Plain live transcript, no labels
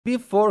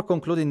Before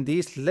concluding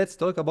this, let's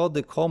talk about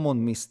the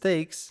common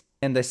mistakes.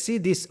 And I see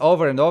this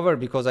over and over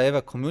because I have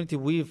a community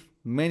with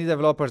many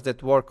developers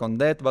that work on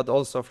that, but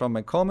also from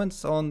my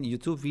comments on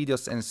YouTube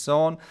videos and so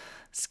on.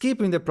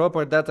 Skipping the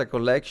proper data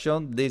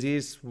collection, this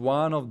is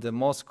one of the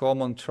most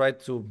common. Try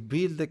to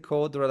build the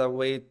code right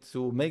away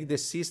to make the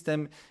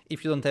system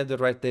if you don't have the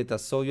right data.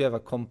 So you have a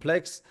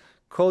complex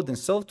code and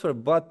software,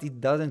 but it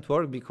doesn't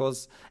work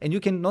because, and you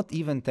cannot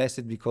even test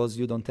it because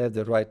you don't have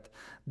the right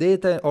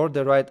data or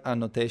the right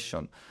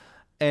annotation.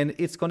 And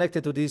it's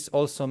connected to this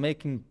also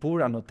making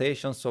poor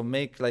annotations, so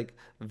make like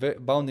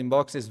bounding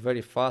boxes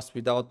very fast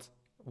without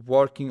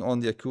working on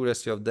the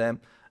accuracy of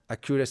them.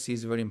 Accuracy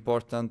is very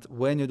important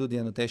when you do the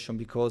annotation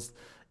because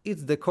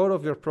it's the core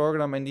of your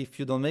program, and if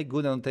you don't make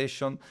good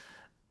annotation,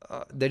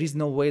 there is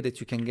no way that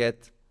you can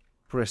get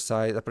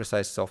a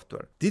precise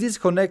software. This is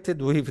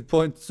connected with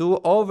point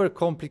 2,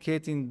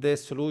 overcomplicating the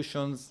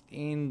solutions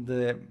in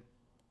the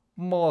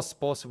most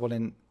possible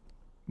and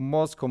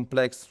most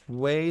complex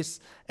ways.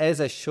 As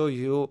I show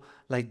you,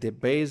 like the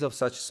base of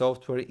such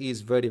software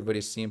is very,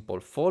 very simple.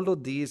 Follow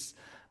this,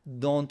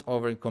 don't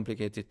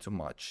overcomplicate it too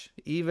much.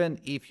 Even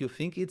if you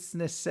think it's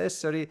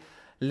necessary,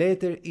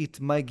 later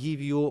it might give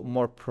you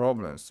more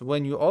problems.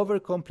 When you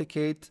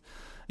overcomplicate,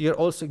 you're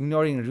also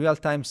ignoring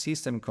real-time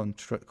system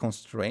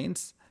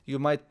constraints. You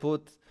might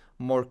put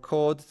more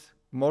code,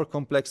 more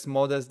complex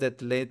models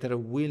that later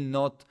will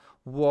not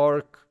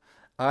work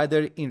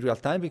either in real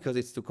time because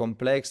it's too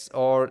complex,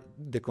 or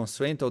the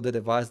constraint of the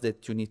device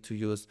that you need to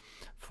use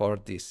for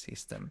this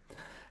system.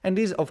 And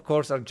these, of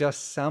course, are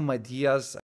just some ideas.